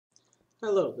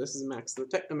Hello, this is Max the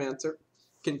Technomancer,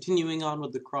 continuing on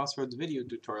with the Crossroads video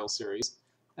tutorial series,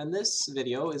 and this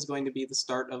video is going to be the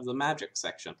start of the magic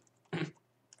section.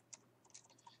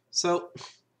 So,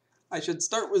 I should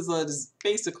start with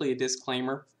basically a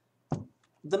disclaimer.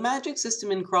 The magic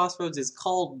system in Crossroads is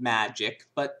called magic,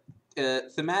 but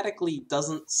thematically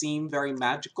doesn't seem very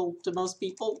magical to most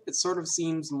people. It sort of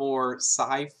seems more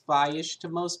sci-fi-ish to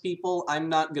most people. I'm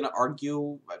not going to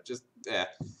argue,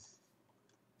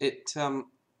 it's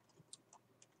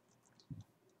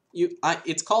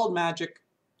called magic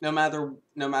no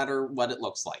matter what it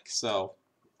looks like, so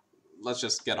let's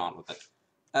just get on with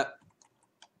it.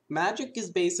 Magic is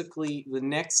basically the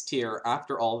next tier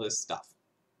after all this stuff.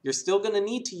 You're still going to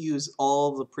need to use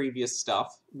all the previous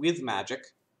stuff with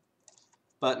magic,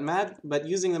 but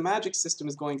using the magic system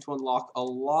is going to unlock a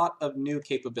lot of new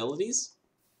capabilities.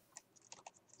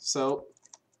 So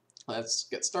let's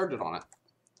get started on it.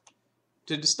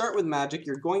 To start with magic,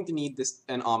 you're going to need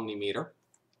an omnimeter.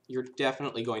 You're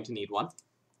definitely going to need one.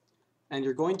 And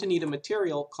you're going to need a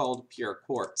material called pure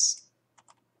quartz.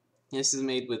 This is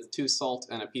made with 2 salt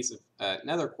and a piece of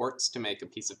nether quartz to make a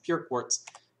piece of pure quartz,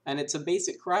 and it's a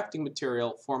basic crafting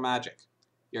material for magic.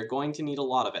 You're going to need a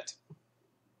lot of it.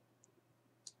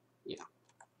 Yeah.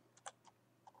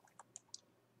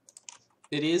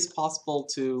 It is possible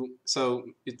to, so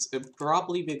it'd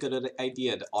probably be a good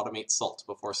idea to automate salt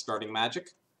before starting magic.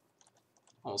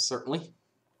 Almost certainly.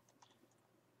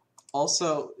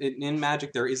 Also, in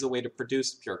magic there is a way to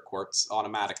produce pure quartz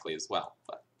automatically as well,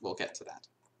 but we'll get to that.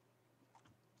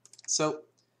 So,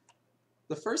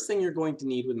 the first thing you're going to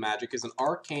need with magic is an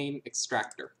arcane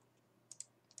extractor.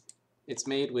 It's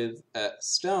made with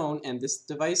stone and this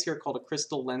device here called a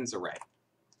crystal lens array.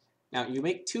 Now, you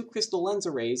make 2 crystal lens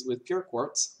arrays with pure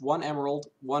quartz, 1 emerald,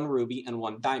 1 ruby, and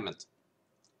 1 diamond.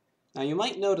 Now, you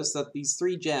might notice that these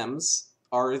 3 gems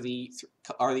are the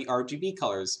RGB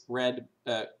colors, red,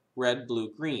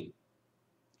 blue, green.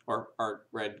 Or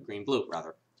red, green, blue,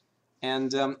 rather.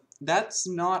 And that's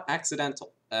not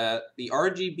accidental. The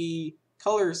RGB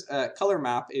color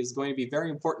map is going to be very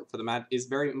important for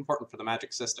the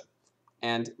magic system.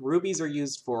 And rubies are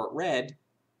used for red,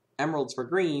 emeralds for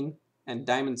green, and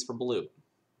diamonds for blue.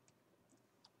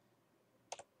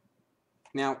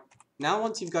 Now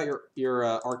once you've got your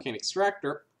arcane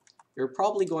extractor, you're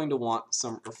probably going to want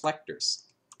some reflectors.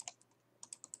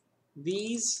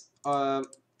 These are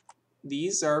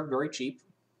very cheap,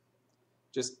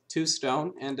 just 2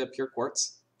 stone and a pure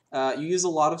quartz. You use a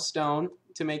lot of stone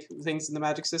to make things in the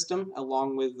magic system,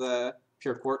 along with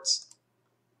pure quartz.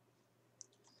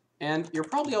 And you're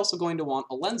probably also going to want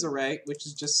a lens array, which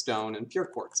is just stone and pure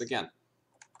quartz again.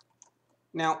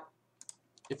 Now,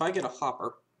 if I get a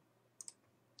hopper,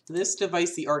 this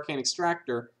device, the arcane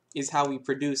extractor, is how we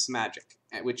produce magic,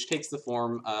 which takes the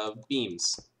form of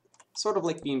beams, sort of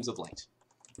like beams of light.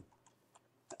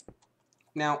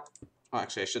 Now,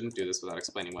 actually I shouldn't do this without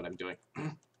explaining what I'm doing.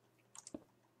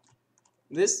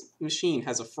 This machine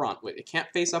has a front. It can't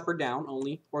face up or down,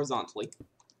 only horizontally.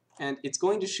 And it's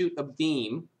going to shoot a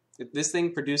beam. This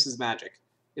thing produces magic.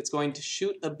 It's going to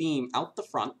shoot a beam out the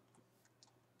front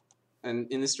and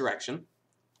in this direction.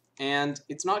 And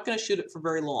it's not going to shoot it for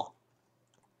very long.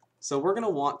 So we're going to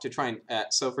want to try and...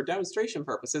 so for demonstration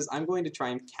purposes, I'm going to try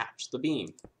and catch the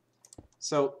beam.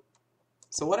 So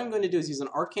what I'm going to do is use an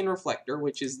arcane reflector,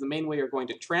 which is the main way you're going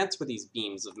to transfer these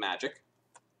beams of magic,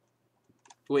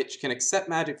 which can accept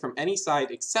magic from any side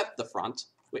except the front,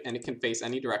 and it can face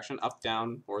any direction, up,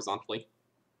 down, horizontally.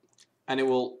 And it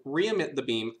will re-emit the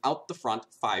beam out the front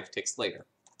 5 ticks later.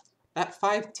 That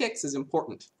 5 ticks is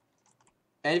important.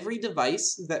 Every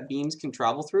device that beams can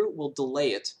travel through will delay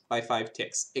it by 5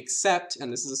 ticks, except,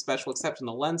 and this is a special exception,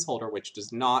 the lens holder, which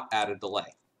does not add a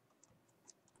delay.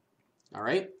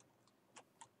 Alright?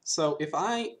 So if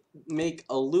I make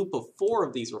a loop of 4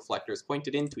 of these reflectors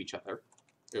pointed into each other,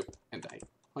 and I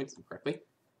pointed them correctly,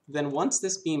 then once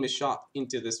this beam is shot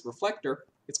into this reflector,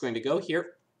 it's going to go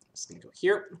here, it's going to go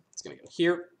here, it's going to go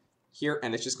here, here,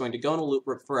 and it's just going to go in a loop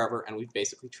forever, and we've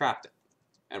basically trapped it.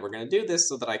 And we're going to do this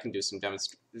so that I can do some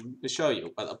demonstration to show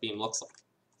you what a beam looks like.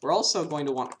 We're also going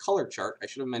to want a color chart, I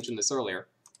should have mentioned this earlier,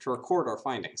 to record our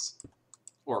findings.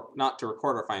 Or not to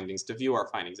record our findings, to view our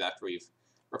findings after we've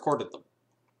recorded them.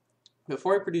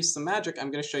 Before I produce some magic,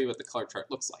 I'm going to show you what the color chart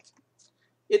looks like.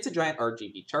 It's a giant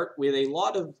RGB chart with a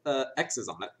lot of X's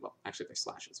on it. Well, actually they're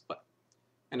slashes, but...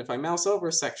 And if I mouse over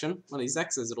a section, one of these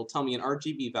X's, it'll tell me an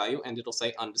RGB value, and it'll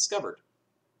say undiscovered.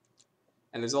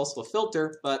 And there's also a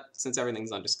filter, but since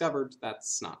everything's undiscovered,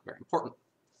 that's not very important.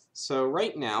 So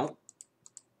right now,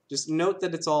 just note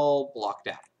that it's all blocked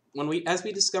out. As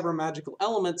we discover magical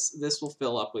elements, this will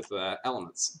fill up with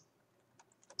elements.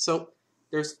 So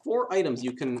there's 4 items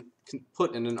you can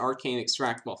put in an arcane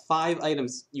extractor. Well, 5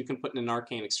 items you can put in an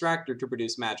arcane extractor to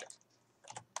produce magic.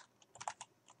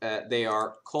 They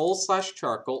are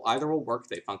coal/charcoal, either will work,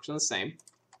 they function the same.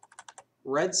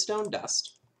 Redstone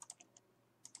dust,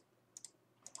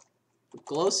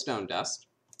 glowstone dust,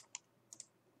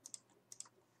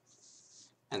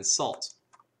 and salt.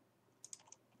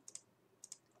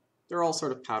 They're all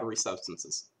sort of powdery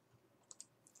substances.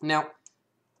 Now,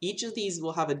 each of these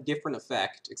will have a different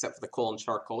effect, except for the coal and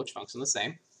charcoal, which function the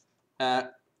same,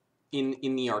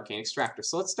 in the arcane extractor.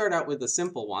 So let's start out with a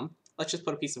simple one. Let's just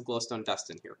put a piece of glowstone dust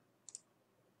in here.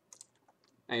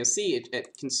 Now you'll see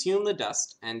it consumed the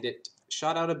dust, and it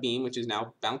shot out a beam, which is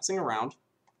now bouncing around.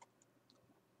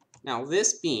 Now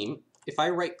this beam, if I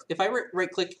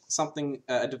right-click something,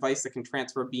 a device that can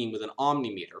transfer a beam with an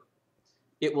omnimeter,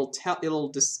 it'll give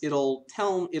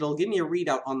me a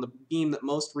readout on the beam that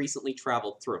most recently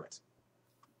traveled through it.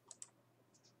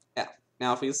 Yeah.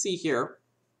 Now if we see here,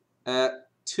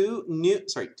 two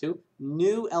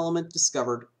new element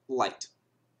discovered, light.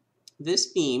 This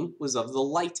beam was of the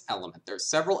light element. There's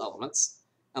several elements,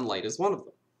 and light is one of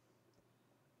them.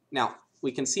 Now,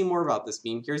 we can see more about this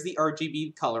beam. Here's the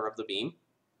RGB color of the beam.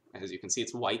 As you can see,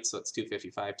 it's white, so it's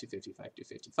 255, 255,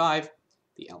 255,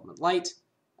 the element light.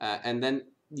 And then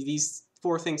these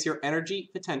 4 things here: energy,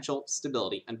 potential,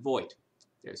 stability, and void.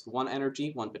 There's 1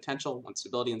 energy, 1 potential, 1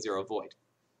 stability, and 0 void.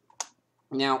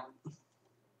 Now,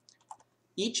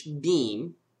 each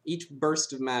beam, each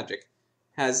burst of magic,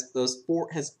 has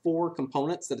 4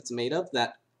 components that it's made of: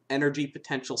 that energy,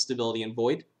 potential, stability, and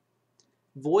void.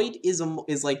 Void is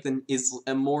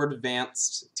a more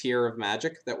advanced tier of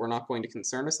magic that we're not going to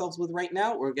concern ourselves with right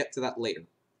now. We'll get to that later.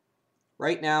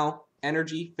 Right now,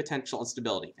 energy, potential, and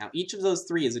stability. Now, each of those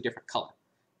 3 is a different color.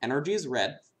 Energy is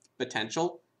red,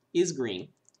 potential is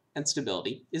green, and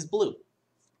stability is blue.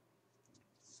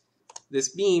 This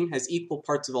beam has equal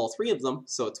parts of all 3 of them,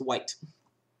 so it's white.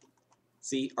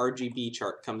 See, RGB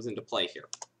chart comes into play here.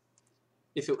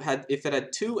 If it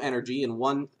had 2 energy and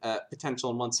 1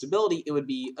 potential and 1 stability, it would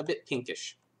be a bit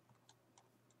pinkish.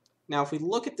 Now, if we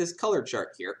look at this color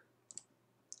chart here,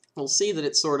 we'll see that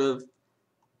it's sort of,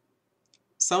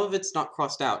 some of it's not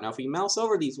crossed out. Now, if we mouse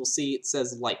over these, we'll see it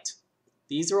says light.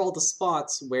 These are all the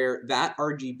spots where that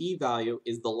RGB value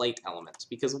is the light element,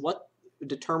 because what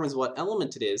determines what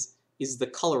element it is the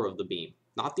color of the beam,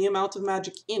 not the amount of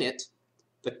magic in it,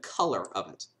 the color of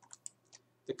it.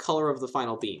 The color of the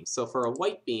final beam. So for a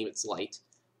white beam, it's light,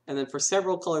 and then for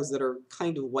several colors that are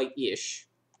kind of white-ish,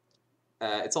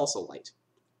 it's also light.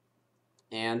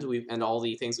 And all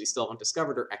the things we still haven't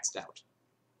discovered are X'd out.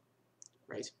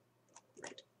 Right?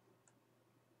 Right.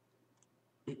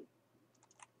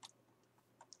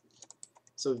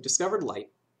 So we've discovered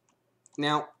light.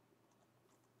 Now,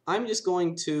 I'm just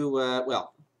going to,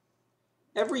 well,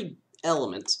 every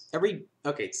element,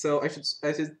 okay, so I should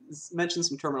mention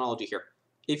some terminology here.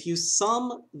 If you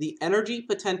sum the energy,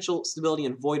 potential, stability,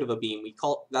 and void of a beam,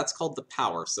 that's called the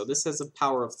power. So this has a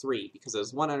power of 3, because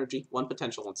there's 1 energy, 1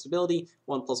 potential, 1 stability,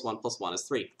 1 plus 1 plus 1 is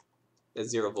 3. There's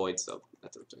 0 void, so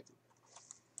that's everything.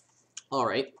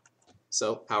 Alright,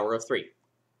 so power of 3.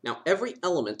 Now, every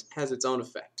element has its own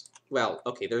effect. Well,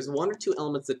 okay, there's 1 or 2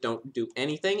 elements that don't do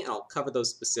anything, and I'll cover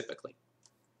those specifically.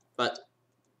 But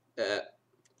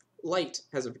light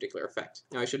has a particular effect.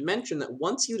 Now, I should mention that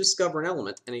once you discover an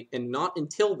element, and not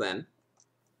until then,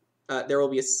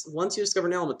 once you discover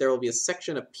an element, there will be a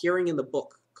section appearing in the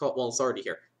book called, well, it's already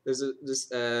here. There'll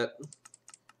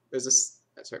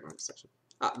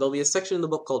be a section in the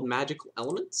book called Magical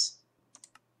Elements,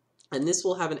 and this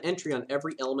will have an entry on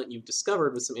every element you've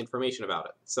discovered with some information about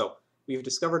it. So, we've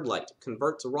discovered light,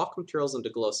 converts rock materials into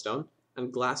glowstone,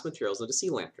 and glass materials into sea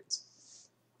lanterns.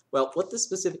 Well, what this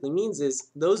specifically means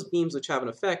is those beams which have an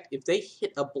effect, if they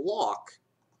hit a block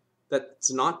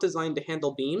that's not designed to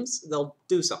handle beams, they'll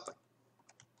do something.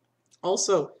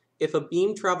 Also, if a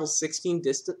beam travels 16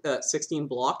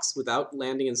 blocks without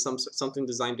landing in something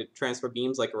designed to transfer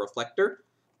beams like a reflector,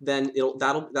 then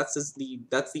that's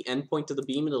the end point of the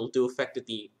beam, and it'll do an effect at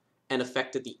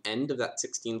the end of that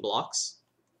 16 blocks.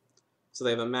 So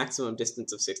they have a maximum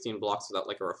distance of 16 blocks without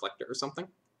like a reflector or something.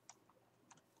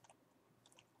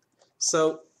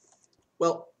 So,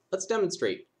 well, let's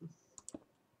demonstrate.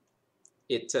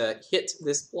 It hit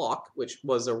this block, which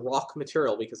was a rock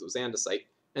material because it was andesite,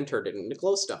 and turned it into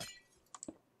glowstone.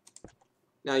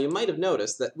 Now, you might have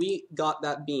noticed that we got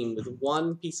that beam with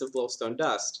 1 piece of glowstone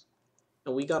dust,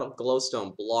 and we got a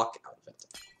glowstone block out of it.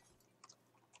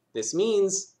 This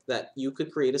means that you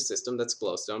could create a system that's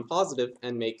glowstone positive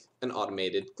and make an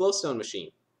automated glowstone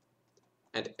machine.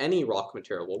 and any rock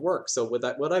material will work. So with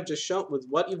that, what I've just shown, with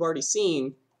what you've already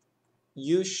seen,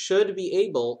 you should be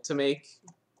able to make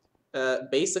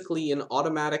basically an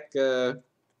automatic glowstone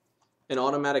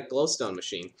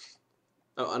machine,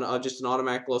 just an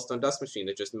automatic glowstone dust machine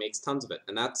that just makes tons of it,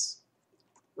 and that's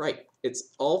right. It's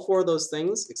all four of those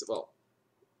things, except, well,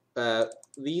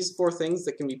 these four things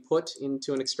that can be put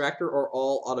into an extractor are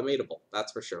all automatable.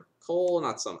 That's for sure. Coal,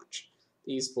 not so much.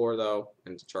 These four, though,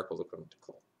 and charcoal is equivalent to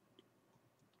coal.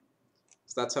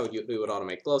 So that's how we would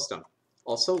automate glowstone.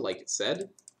 Also, like it said,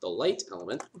 the light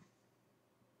element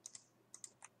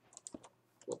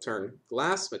will turn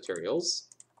glass materials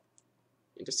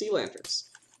into sea lanterns.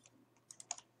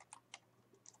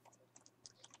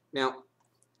 Now,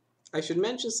 I should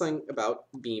mention something about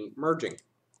beam merging.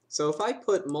 So if I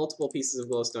put multiple pieces of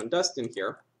glowstone dust in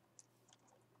here,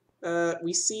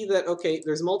 we see that, okay,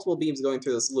 there's multiple beams going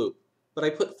through this loop, but I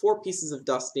put 4 pieces of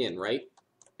dust in, right?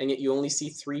 And yet you only see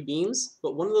 3 beams,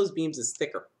 but one of those beams is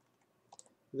thicker.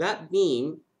 That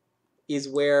beam is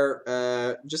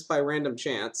where, just by random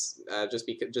chance, just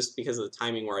because of the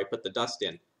timing where I put the dust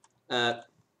in, the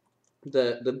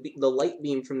light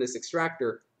beam from this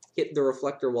extractor hit the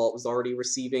reflector while it was already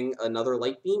receiving another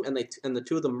light beam, and the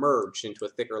two of them merged into a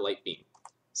thicker light beam.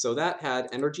 So that had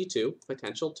energy 2,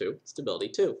 potential 2, stability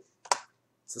 2.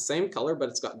 It's the same color, but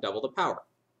it's got double the power.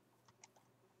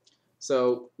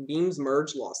 So beams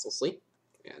merge losslessly,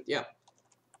 and yeah.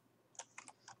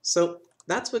 So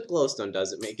that's what glowstone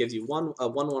does. It gives you a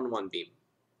 1-1-1 beam.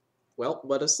 Well,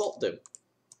 what does salt do?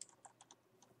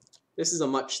 This is a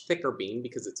much thicker beam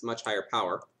because it's much higher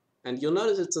power, and you'll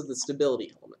notice it's of the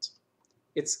stability element.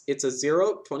 It's a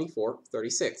 0, 24,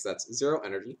 36. That's 0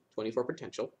 energy, 24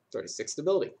 potential, 36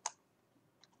 stability.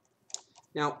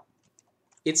 Now,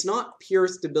 it's not pure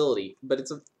stability, but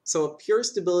so a pure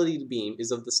stability beam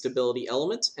is of the stability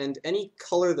element, and any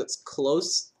color that's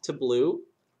close to blue,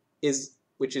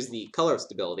 which is the color of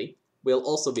stability, will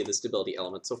also be the stability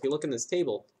element. So if you look in this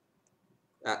table,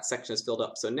 that section is filled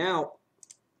up. So now,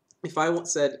 if I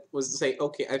was to say,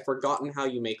 okay, I've forgotten how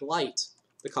you make light,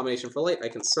 the combination for light, I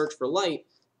can search for light,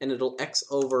 and it'll X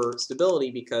over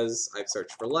stability because I've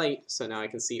searched for light. So now I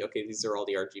can see, okay, these are all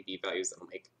the RGB values that will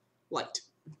make light.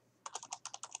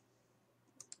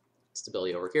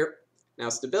 Stability over here. Now,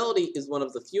 stability is one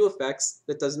of the few effects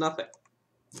that does nothing,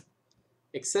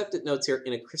 except it notes here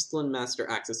in a crystalline master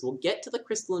axis. We'll get to the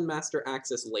crystalline master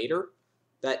axis later.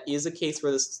 That is a case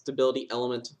where the stability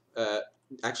element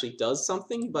actually does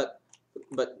something, but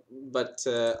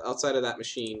outside of that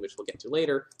machine, which we'll get to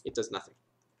later, it does nothing.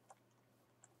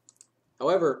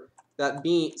 However, that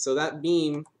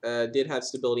beam did have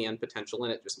stability and potential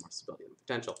in it, just more stability than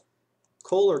potential.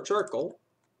 Coal or charcoal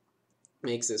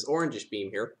makes this orangish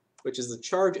beam here, which is the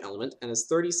charge element and has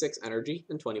 36 energy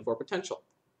and 24 potential.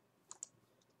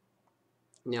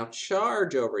 Now,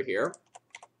 charge over here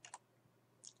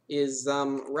is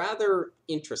rather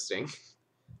interesting.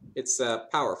 It's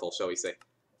powerful, shall we say.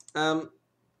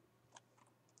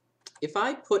 If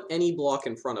I put any block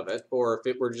in front of it, or if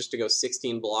it were just to go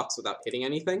 16 blocks without hitting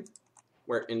anything,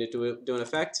 and it do an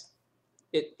effect,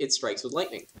 it strikes with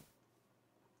lightning.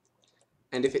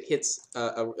 And if it hits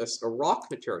a rock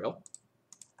material,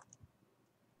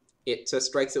 it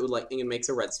strikes it with lightning and makes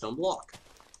a redstone block.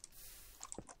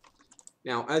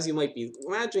 Now, as you might be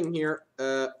imagining here,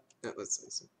 let's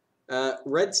see.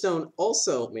 Redstone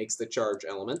also makes the charge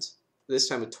element, this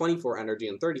time with 24 energy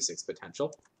and 36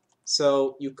 potential.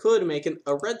 So you could make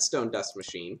a redstone dust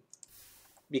machine,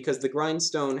 because the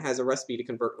grindstone has a recipe to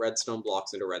convert redstone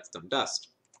blocks into redstone dust.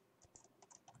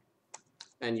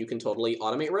 And you can totally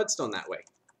automate redstone that way.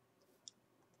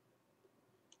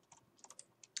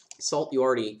 Salt you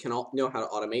already know how to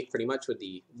automate pretty much with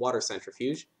the water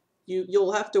centrifuge.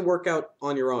 You'll have to work out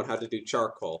on your own how to do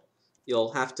charcoal.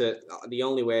 You'll have to, the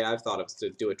only way I've thought of is to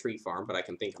do a tree farm, but I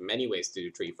can think of many ways to do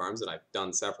tree farms, and I've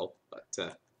done several,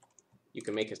 but you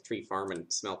can make a tree farm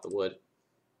and smelt the wood.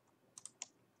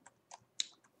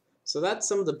 So that's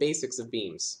some of the basics of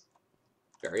beams.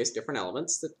 Various different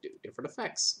elements that do different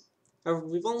effects. However,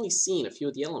 we've only seen a few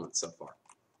of the elements so far.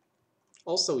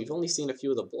 Also, we've only seen a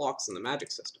few of the blocks in the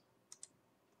magic system.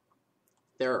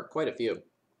 There are quite a few.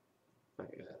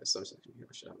 There's some section here.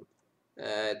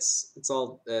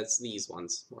 It's these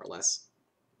ones, more or less.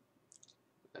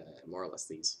 More or less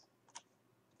these.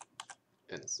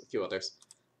 And a few others.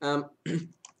 For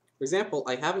example,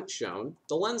 I haven't shown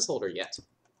the lens holder yet.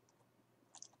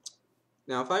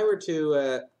 Now, if I were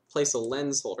to place a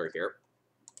lens holder here,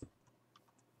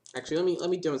 actually,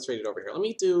 let me demonstrate it over here. Let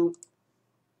me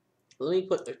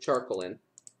put the charcoal in.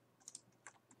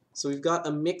 So we've got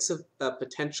a mix of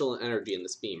potential and energy in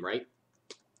this beam, right?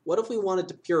 what if we wanted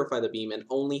to purify the beam and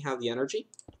only have the energy?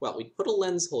 Well, we'd put a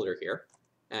lens holder here,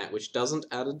 which doesn't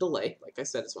add a delay. Like I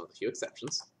said, it's one of the few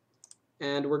exceptions.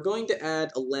 And we're going to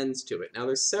add a lens to it. Now,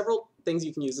 there's several things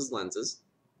you can use as lenses.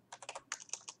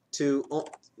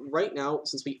 Right now,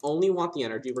 since we only want the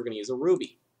energy, we're going to use a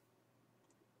ruby.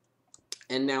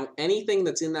 And now anything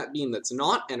that's in that beam that's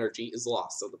not energy is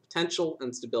lost. So the potential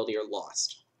and stability are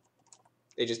lost.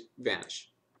 They just vanish.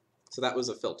 So that was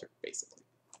a filter, basically.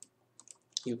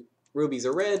 Rubies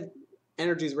are red,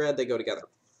 energy's red, they go together.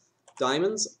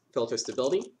 Diamonds filter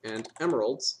stability, and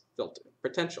emeralds filter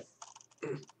potential.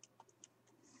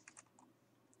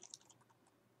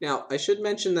 Now, I should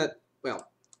mention that, well,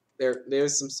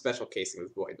 there's some special casing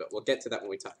with void, but we'll get to that when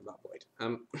we talk about void.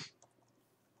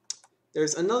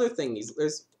 There's another thing.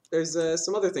 There's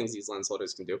some other things these lens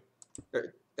holders can do.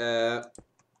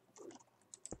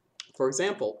 For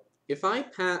example, if I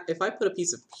put a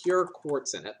piece of pure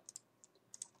quartz in it,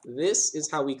 this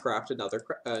is how we craft another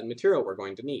material we're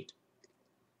going to need.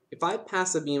 If I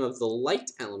pass a beam of the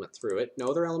light element through it, no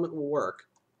other element will work.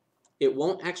 It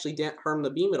won't actually harm the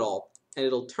beam at all, and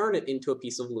it'll turn it into a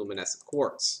piece of luminescent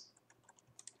quartz.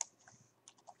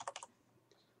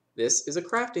 This is a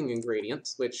crafting ingredient,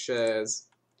 which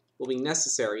will be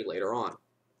necessary later on.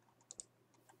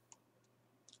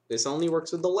 This only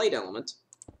works with the light element.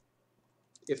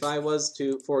 If I was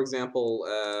to, for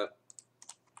example,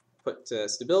 put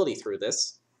stability through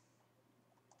this,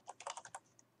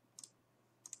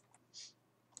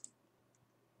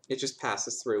 it just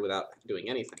passes through without doing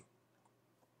anything.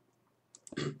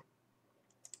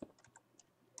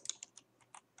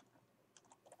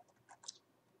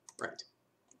 Right.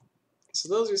 So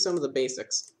those are some of the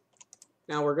basics.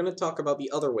 Now we're going to talk about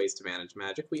the other ways to manage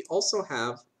magic. We also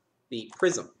have the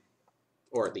prism,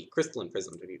 or the crystalline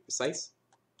prism to be precise.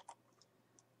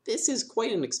 This is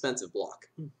quite an expensive block,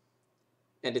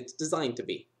 and it's designed to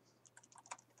be.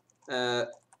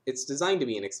 It's designed to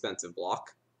be an expensive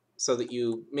block, so that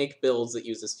you make builds that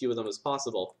use as few of them as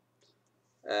possible,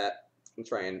 and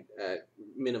try and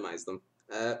minimize them.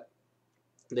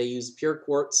 They use pure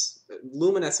quartz,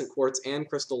 luminescent quartz, and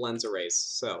crystal lens arrays.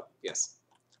 So, yes.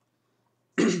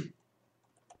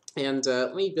 And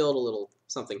let me build a little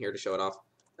something here to show it off.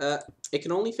 It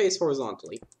can only face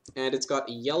horizontally, and it's got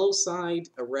a yellow side,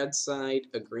 a red side,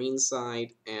 a green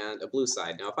side, and a blue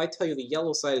side. Now, if I tell you the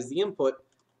yellow side is the input,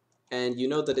 and you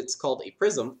know that it's called a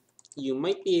prism, you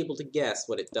might be able to guess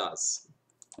what it does.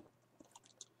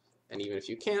 And even if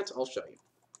you can't, I'll show you.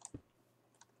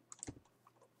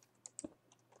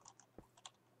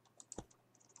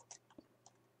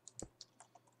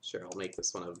 Sure, I'll make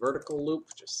this one a vertical loop,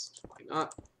 just why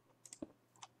not?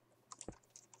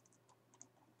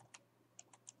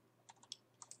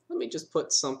 Let me just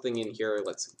put something in here,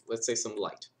 let's say some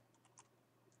light.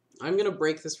 I'm going to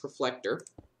break this reflector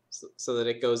so that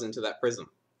it goes into that prism.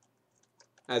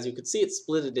 As you can see, it's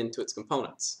split it into its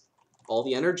components. All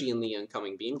the energy in the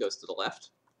incoming beam goes to the left,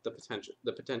 the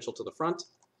potential to the front,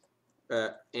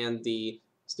 and the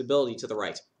stability to the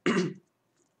right.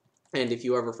 And if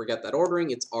you ever forget that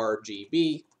ordering, it's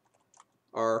RGB,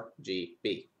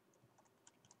 RGB.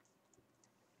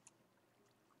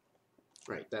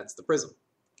 Right, that's the prism.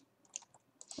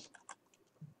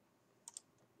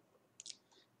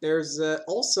 There's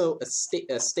also a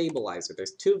stabilizer.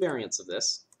 There's two variants of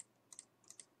this.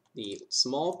 The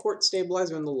small quartz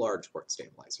stabilizer and the large quartz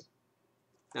stabilizer.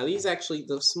 Now these actually,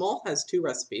 the small has two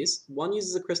recipes. One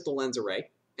uses a crystal lens array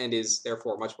and is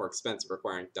therefore much more expensive,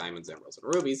 requiring diamonds, emeralds,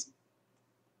 and rubies.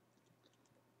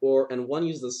 And one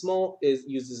uses the small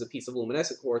uses a piece of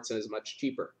luminescent quartz and is much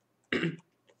cheaper,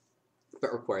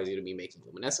 but requires you to be making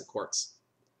luminescent quartz.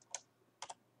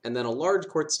 And then a large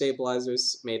quartz stabilizer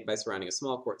is made by surrounding a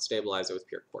small quartz stabilizer with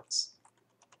pure quartz.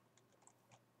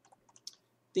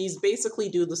 These basically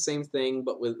do the same thing,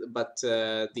 but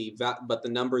the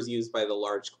numbers used by the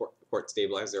large quartz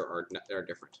stabilizer are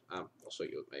different. I'll show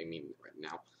you what I mean right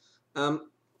now.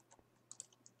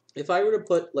 If I were to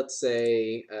put, let's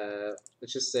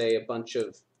just say a bunch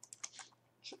of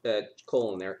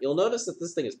coal in there, you'll notice that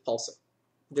this thing is pulsing,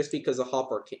 just because a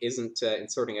hopper isn't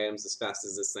inserting items as fast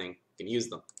as this thing can use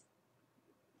them.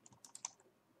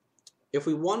 If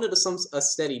we wanted a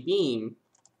steady beam,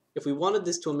 if we wanted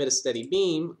this to emit a steady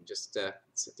beam, just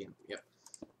sit down, yep,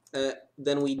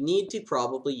 then we need to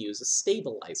probably use a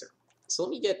stabilizer. So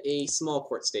let me get a small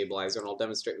quartz stabilizer, and I'll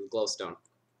demonstrate with glowstone.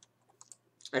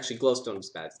 Actually, glowstone is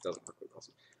bad. It doesn't work with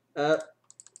glowstone.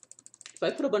 If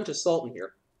I put a bunch of salt in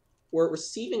here, we're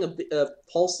receiving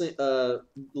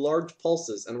large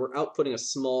pulses, and we're outputting a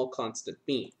small constant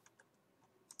beam.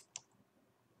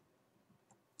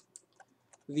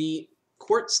 The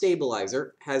quartz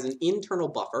stabilizer has an internal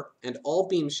buffer, and all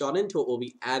beams shot into it will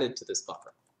be added to this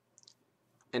buffer.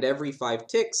 And every 5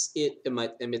 ticks, it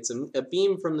emits a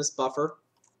beam from this buffer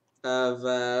of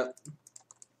a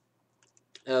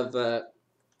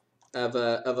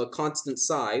constant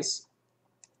size,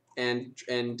 and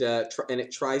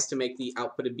it tries to make the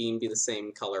outputted beam be the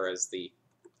same color as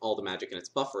all the magic in its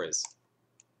buffer is.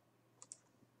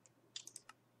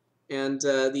 And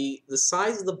the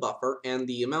size of the buffer and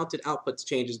the amount it outputs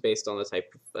changes based on the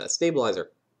type of stabilizer.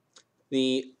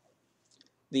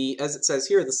 As it says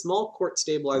here, the small quartz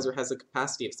stabilizer has a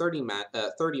capacity of 30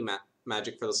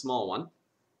 magic for the small one,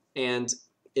 and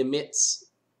emits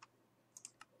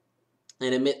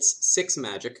 6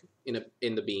 magic in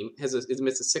the beam. It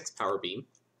emits a 6 power beam,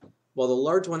 while the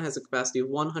large one has a capacity of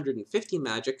 150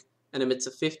 magic and emits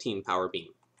a 15 power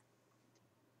beam.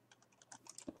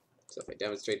 So if I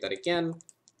demonstrate that again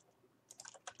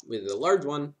with the large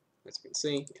one, as you can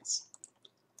see, yes.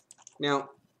 Now,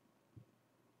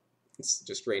 it's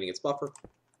just draining its buffer.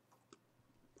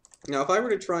 Now, if I were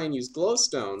to try and use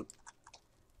glowstone,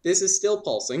 this is still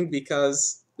pulsing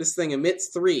because this thing emits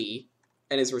 3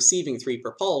 and is receiving 3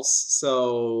 per pulse,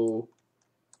 so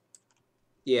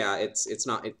yeah,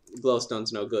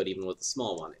 glowstone's no good even with the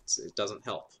small one. It doesn't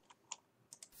help.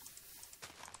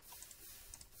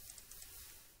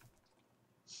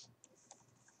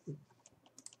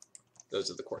 Those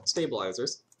are the quartz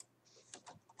stabilizers.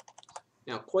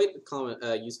 Now, quite a common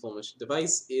useful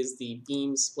device is the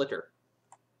beam splitter.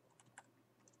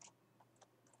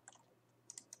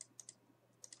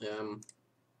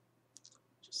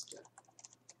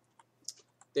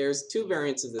 There's 2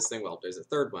 variants of this thing. Well, there's a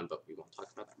third one, but we won't talk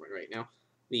about that one right now.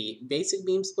 The basic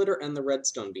beam splitter and the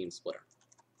redstone beam splitter.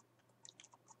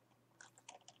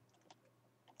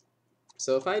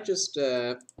 So if I just,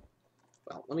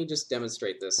 well, let me just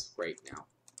demonstrate this right now.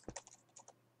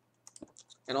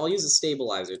 And I'll use a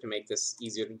stabilizer to make this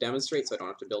easier to demonstrate so I don't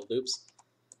have to build loops.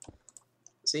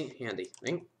 See? Handy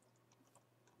thing.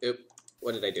 Oop.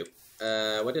 What did I do?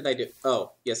 What did I do?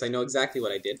 Oh, yes, I know exactly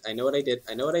what I did. I know what I did.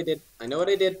 I know what I did. I know what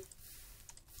I did.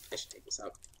 I should take this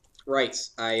out. Right.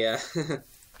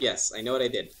 Yes, I know what I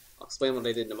did. I'll explain what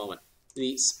I did in a moment.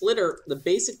 The splitter, the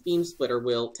basic beam splitter,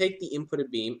 will take the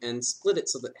inputted beam and split it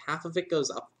so that half of it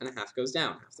goes up and half goes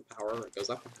down. Half the power goes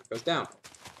up and half goes down.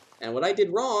 And what I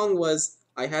did wrong was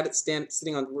I had it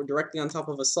sitting directly on top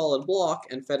of a solid block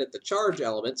and fed it the charge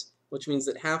element, which means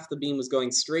that half the beam was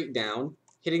going straight down,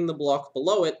 hitting the block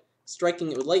below it,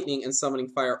 striking it with lightning, and summoning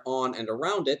fire on and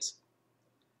around it.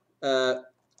 And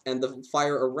the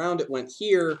fire around it went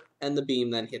here, and the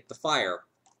beam then hit the fire.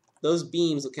 Those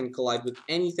beams can collide with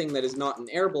anything that is not an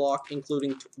air block,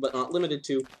 including, but not limited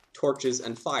to, torches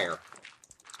and fire.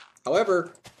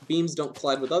 However, beams don't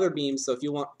collide with other beams, so if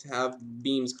you want to have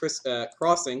beams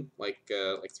crossing, like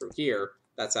through here,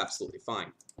 that's absolutely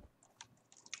fine.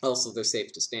 Also, they're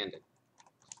safe to stand in.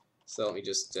 So let me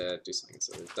just do something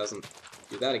so it doesn't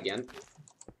do that again.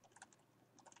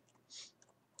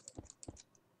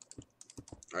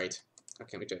 Alright,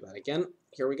 okay, let me try that again.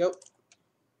 Here we go.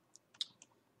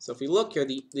 So if we look here,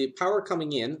 the power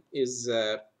coming in is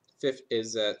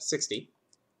 60,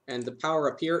 and the power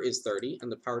up here is 30,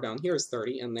 and the power down here is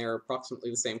 30, and they're approximately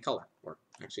the same color. Or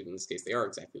actually, in this case, they are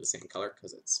exactly the same color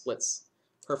because it splits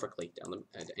perfectly down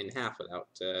in half without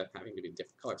having to be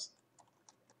different colors.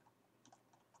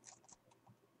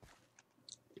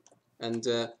 And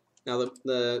now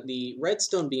the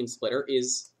redstone beam splitter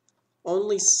is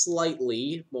only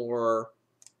slightly more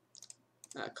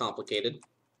complicated.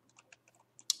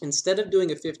 Instead of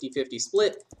doing a 50-50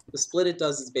 split, the split it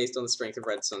does is based on the strength of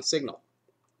redstone signal.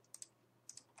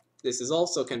 This is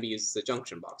also can be used as a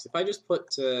junction box. If I just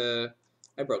put,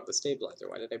 I broke the stabilizer.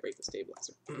 Why did I break the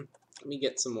stabilizer? Let me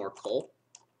get some more coal.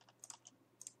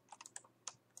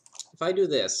 If I do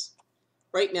this,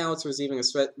 right now it's receiving a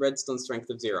redstone strength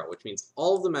of 0, which means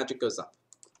all of the magic goes up.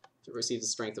 If it receives a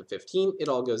strength of 15, it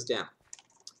all goes down.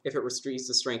 If it receives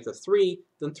a strength of 3,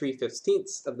 then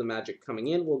 3/15 of the magic coming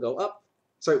in will go up.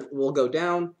 Sorry, will go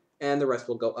down, and the rest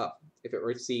will go up. If it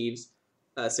receives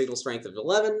a signal strength of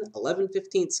 11,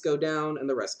 11/15 go down, and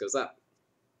the rest goes up.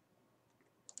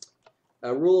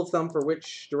 A rule of thumb for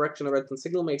which direction the redstone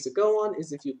signal makes it go on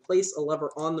is if you place a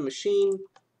lever on the machine,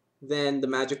 then the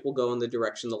magic will go in the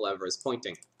direction the lever is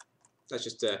pointing. That's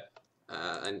just a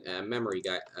memory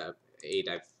aid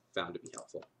I've found to be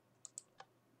helpful.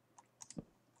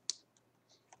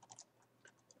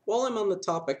 While I'm on the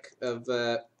topic of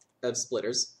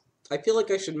splitters, I feel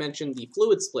like I should mention the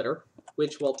fluid splitter,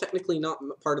 which, while technically not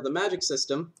part of the magic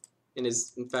system, and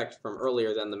is in fact from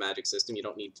earlier than the magic system, you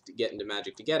don't need to get into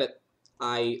magic to get it,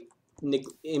 I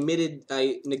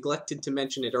neglected to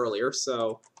mention it earlier,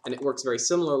 and it works very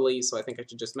similarly, so I think I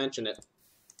should just mention it.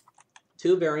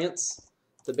 Two variants,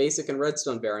 the basic and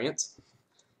redstone variants.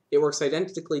 It works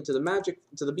identically to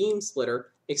the beam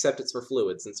splitter, except it's for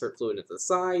fluids. Insert fluid into the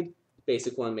side.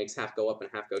 Basic one makes half go up and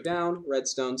half go down.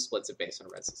 Redstone splits it based on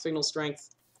redstone signal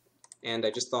strength. And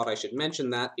I just thought I should mention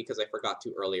that because I forgot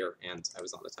to earlier, and I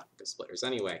was on the topic of splitters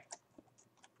anyway.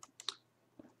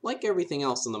 Like everything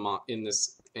else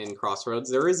in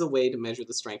Crossroads, there is a way to measure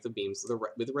the strength of beams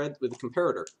with a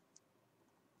comparator.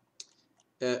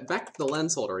 Back to the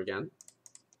lens holder again.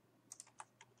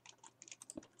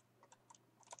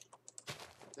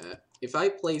 If I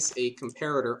place a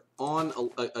comparator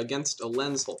against a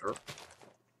lens holder,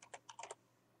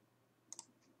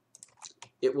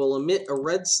 it will emit a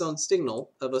redstone signal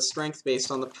of a strength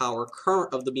based on the power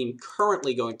of the beam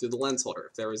currently going through the lens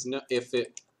holder.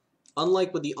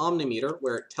 Unlike with the omnimeter,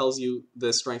 where it tells you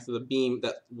the strength of the beam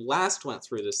that last went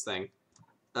through this thing,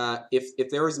 if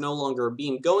there is no longer a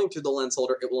beam going through the lens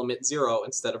holder, it will emit 0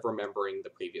 instead of remembering the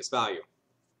previous value.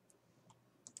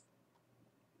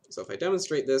 So if I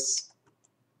demonstrate this,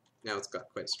 now it's got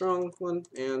quite a strong one,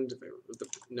 and if I remove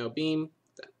no beam,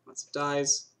 then once it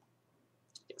dies,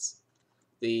 yes.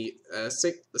 The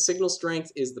signal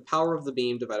strength is the power of the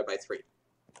beam divided by 3.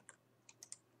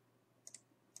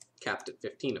 Capped at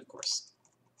 15, of course,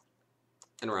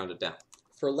 and rounded down.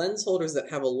 For lens holders that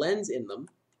have a lens in them,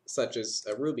 such as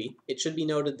a ruby, it should be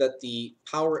noted that the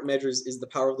power it measures is the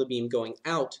power of the beam going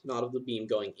out, not of the beam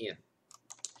going in.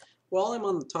 While I'm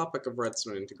on the topic of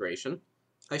redstone integration,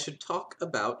 I should talk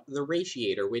about the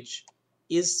ratiator, which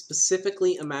is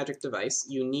specifically a magic device.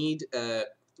 You need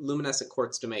luminescent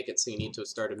quartz to make it, so you need to have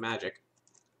started magic.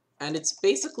 And it's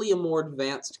basically a more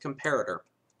advanced comparator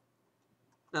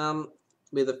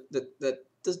that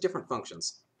does different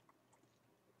functions.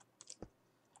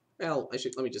 Well,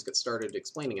 let me just get started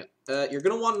explaining it. You're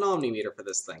going to want an omnimeter for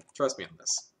this thing. Trust me on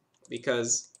this.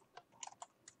 Because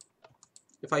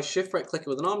if I shift right click it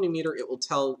with an omnimeter, it will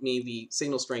tell me the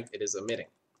signal strength it is emitting.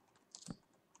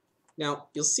 Now,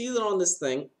 you'll see that on this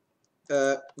thing,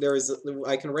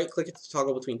 I can right click it to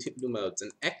toggle between two modes,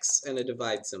 an X and a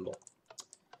divide symbol.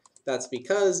 That's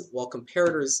because while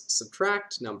comparators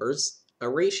subtract numbers, a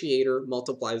ratiator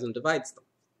multiplies and divides them.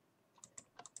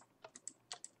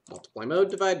 Multiply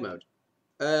mode, divide mode.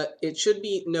 It should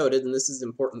be noted, and this is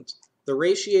important, the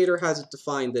ratiator has it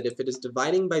defined that if it is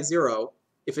dividing by 0,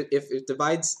 if it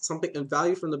divides something, a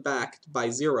value from the back by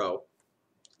 0,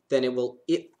 then it will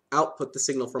output the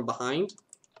signal from behind.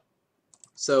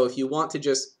 So if you want to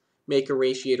just make a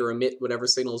ratiator emit whatever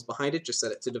signal is behind it, just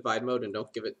set it to divide mode and don't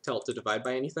tell it to divide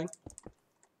by anything.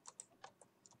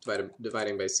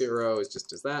 Dividing by 0 is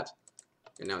just as that,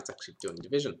 and now it's actually doing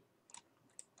division.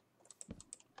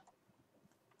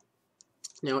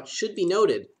 Now it should be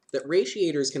noted that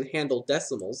ratiators can handle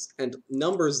decimals and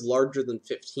numbers larger than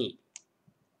 15.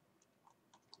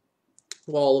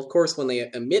 While, of course, when they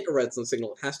emit a redstone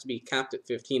signal, it has to be capped at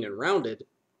 15 and rounded.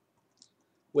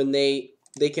 When they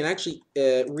can actually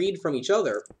read from each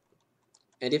other,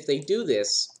 and if they do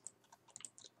this,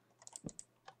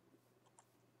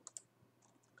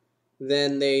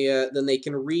 then they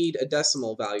can read a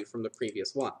decimal value from the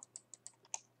previous one.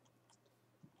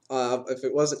 If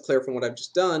it wasn't clear from what I've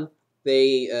just done,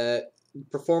 they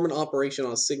perform an operation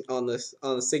on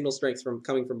the signal strength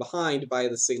coming from behind by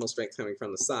the signal strength coming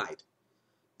from the side.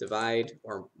 Divide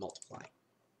or multiply.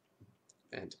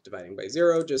 And dividing by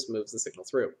 0 just moves the signal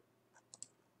through.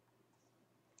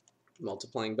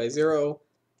 Multiplying by 0,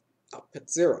 output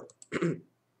 0.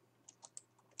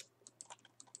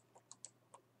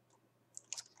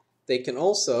 They can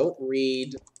also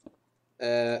read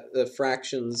the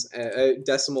fractions,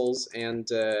 decimals, and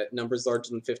numbers larger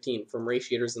than 15 from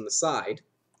ratiators on the side.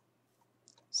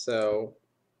 So,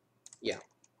 yeah.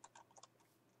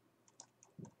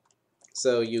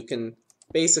 So you can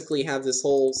basically have this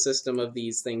whole system of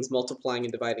these things multiplying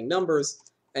and dividing numbers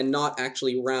and not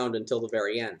actually round until the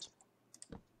very end.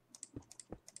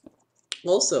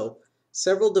 Also,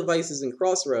 several devices in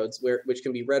Crossroads, which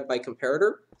can be read by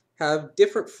comparator, have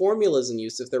different formulas in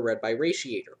use if they're read by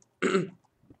ratiator.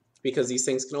 Because these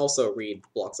things can also read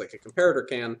blocks like a comparator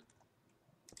can,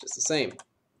 just the same.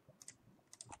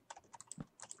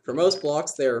 For most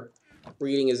blocks, their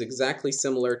reading is exactly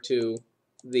similar to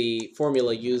the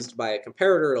formula used by a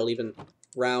comparator. It'll even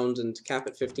round and cap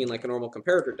at 15 like a normal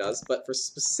comparator does, but for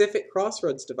specific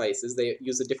Crossroads devices, they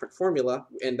use a different formula,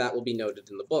 and that will be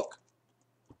noted in the book.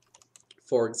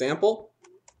 For example,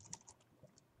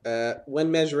 when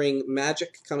measuring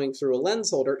magic coming through a lens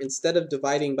holder, instead of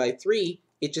dividing by 3,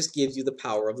 it just gives you the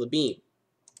power of the beam.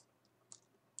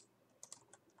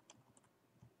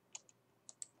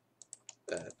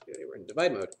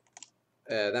 divide mode.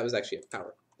 That was actually a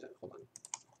power. Hold on.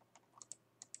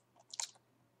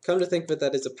 Come to think of it,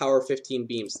 that is a power 15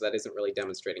 beam, so that isn't really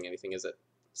demonstrating anything, is it?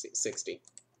 60.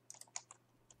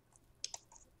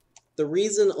 The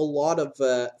reason a lot of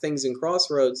things in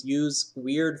Crossroads use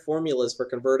weird formulas for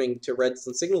converting to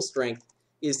redstone signal strength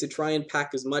is to try and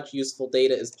pack as much useful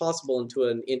data as possible into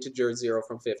an integer 0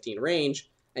 from 15 range,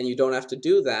 and you don't have to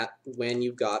do that when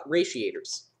you've got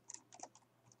ratiators.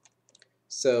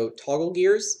 So toggle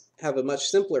gears have a much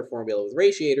simpler formula. With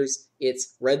ratiators,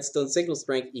 it's redstone signal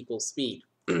strength equals speed.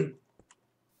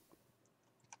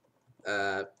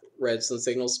 Redstone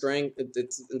signal strength,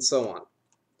 and so on.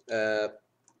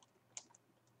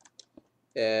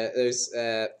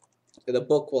 The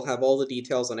book will have all the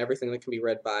details on everything that can be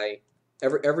read by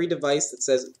every device that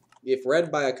says, if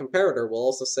read by a comparator, will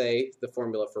also say the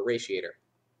formula for ratiator.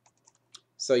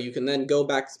 So you can then go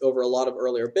back over a lot of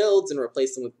earlier builds and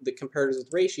replace them with the comparators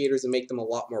with ratiators and make them a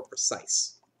lot more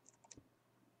precise.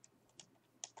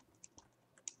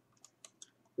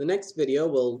 The next video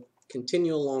will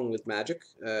continue along with magic,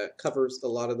 covers a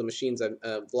lot of the machines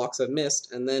blocks I've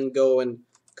missed, and then go and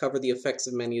cover the effects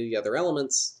of many of the other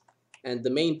elements. And the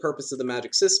main purpose of the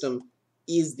magic system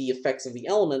is the effects of the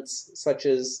elements, such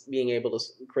as being able to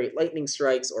create lightning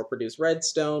strikes or produce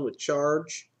redstone with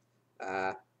charge,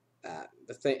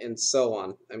 and so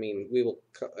on. I mean, we will,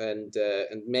 and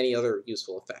many other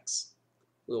useful effects.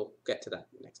 We'll get to that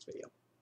in the next video.